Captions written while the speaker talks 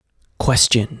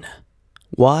Question: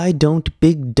 why don't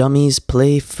big dummies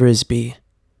play frisbee?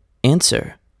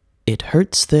 Answer: it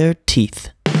hurts their teeth.